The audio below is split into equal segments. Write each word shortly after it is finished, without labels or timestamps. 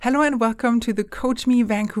Hello and welcome to the Coach Me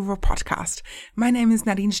Vancouver podcast. My name is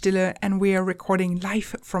Nadine Stille and we are recording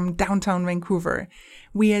live from downtown Vancouver.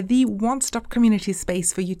 We are the one-stop community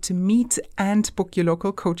space for you to meet and book your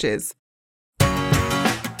local coaches.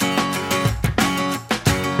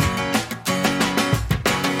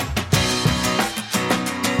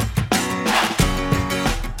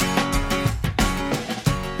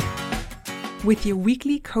 With your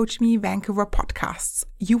weekly Coach Me Vancouver podcasts,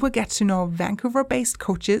 you will get to know Vancouver-based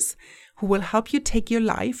coaches who will help you take your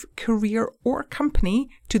life, career, or company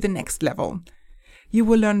to the next level. You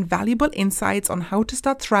will learn valuable insights on how to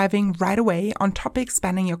start thriving right away on topics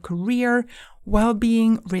spanning your career,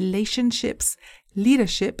 well-being, relationships,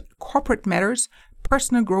 leadership, corporate matters,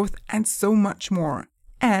 personal growth, and so much more.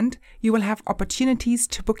 And you will have opportunities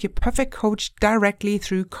to book your perfect coach directly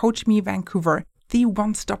through Coach Me Vancouver, the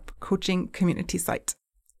one-stop coaching community site.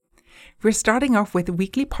 We're starting off with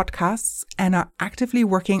weekly podcasts and are actively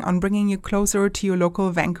working on bringing you closer to your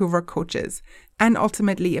local Vancouver coaches and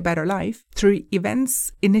ultimately a better life through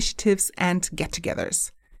events, initiatives, and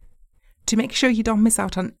get-togethers. To make sure you don't miss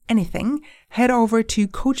out on anything, head over to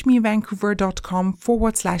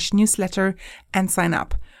coachmevancouver.com/newsletter and sign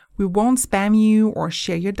up. We won't spam you or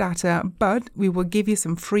share your data, but we will give you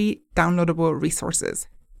some free downloadable resources.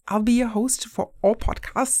 I'll be your host for all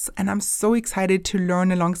podcasts, and I'm so excited to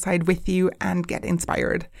learn alongside with you and get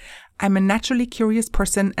inspired. I'm a naturally curious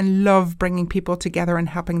person and love bringing people together and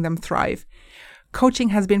helping them thrive. Coaching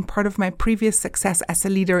has been part of my previous success as a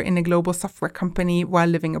leader in a global software company while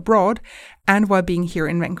living abroad and while being here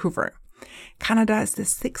in Vancouver. Canada is the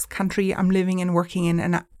 6th country I'm living and working in,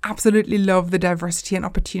 and I absolutely love the diversity and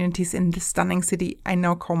opportunities in this stunning city I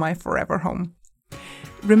now call my forever home.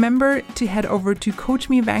 Remember to head over to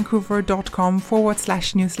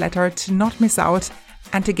coachmevancouver.com/newsletter to not miss out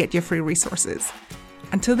and to get your free resources.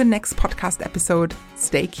 Until the next podcast episode,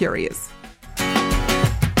 stay curious.